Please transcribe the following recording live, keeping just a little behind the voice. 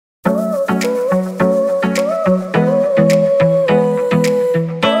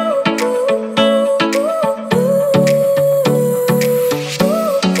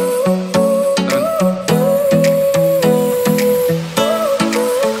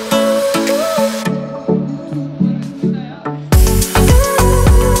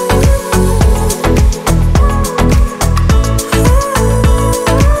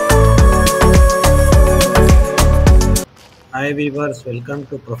viewers, welcome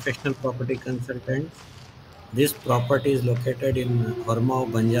to Professional Property Consultants. This property is located in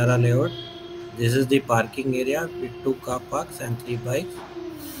Horamavu Banjara Layout. This is the parking area with two car parks and three bikes.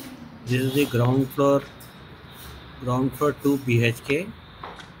 This is the ground floor 2 BHK.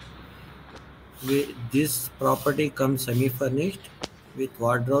 This property comes semi-furnished with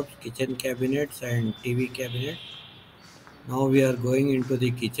wardrobes, kitchen cabinets and TV cabinet. Now we are going into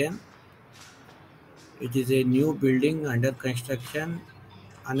the kitchen. It is a new building under construction.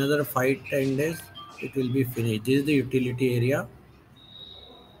 Another 5-10 days it will be finished. This is the utility area.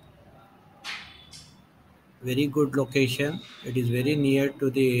 Very good location. It is very near to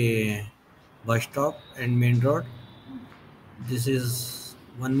the bus stop and main road. This is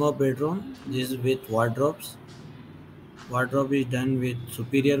one more bedroom. This is with wardrobes. Wardrobe is done with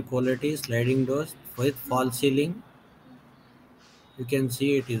superior quality sliding doors with false ceiling. You can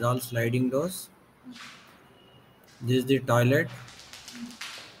see it is all sliding doors. This is the toilet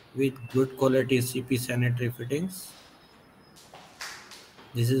with good quality CP sanitary fittings.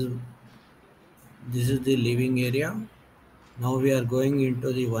 This is the living area. Now we are going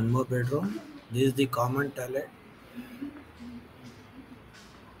into the one more bedroom. This is the common toilet.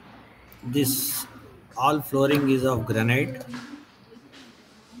 This all flooring is of granite.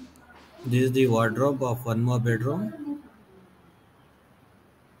 This is the wardrobe of one more bedroom.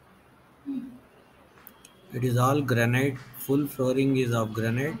 It is all granite. Full flooring is of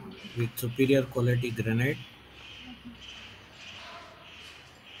granite with superior quality granite.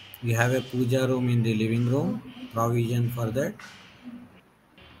 We have a puja room in the living room. Provision for that.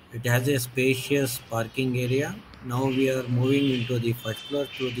 It has a spacious parking area. Now we are moving into the first floor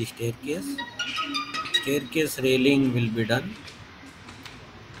through the staircase. Staircase railing will be done.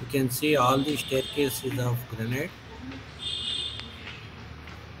 You can see all the staircase is of granite.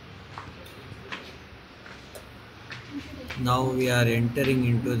 Now we are entering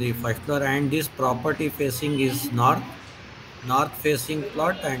into the first floor, and this property facing is north facing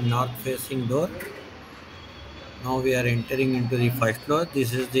plot and north facing door. Now we are entering into the first floor.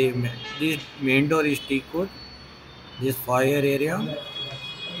 This main door is teak wood. This foyer area.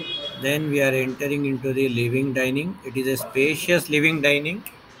 Then we are entering into the living dining. It is a spacious living dining.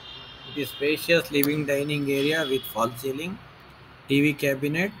 It is spacious living dining area with false ceiling, TV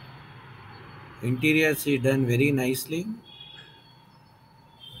cabinet. Interiors is done very nicely.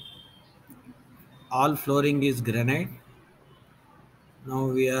 All flooring is granite.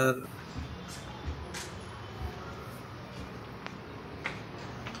 Now you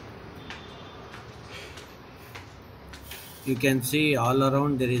can see all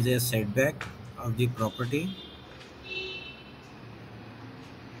around there is a setback of the property.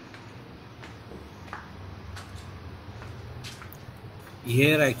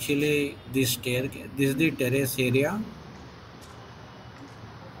 Here actually this is the terrace area.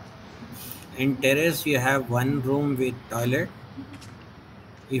 In terrace you have one room with toilet.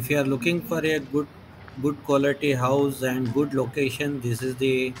 If you are looking for a good quality house and good location, this is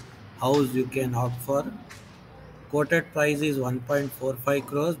the house you can opt for. Quoted price is 1.45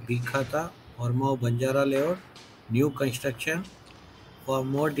 crores. B-katha, Horamavu Banjara Layout, new construction. For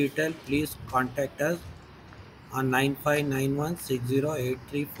more detail, please contact us on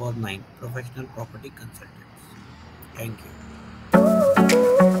 9591608349. Professional Property Consultants. Thank you.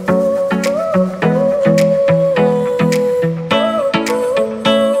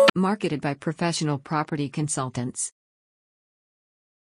 Marketed by Professional Property Consultants.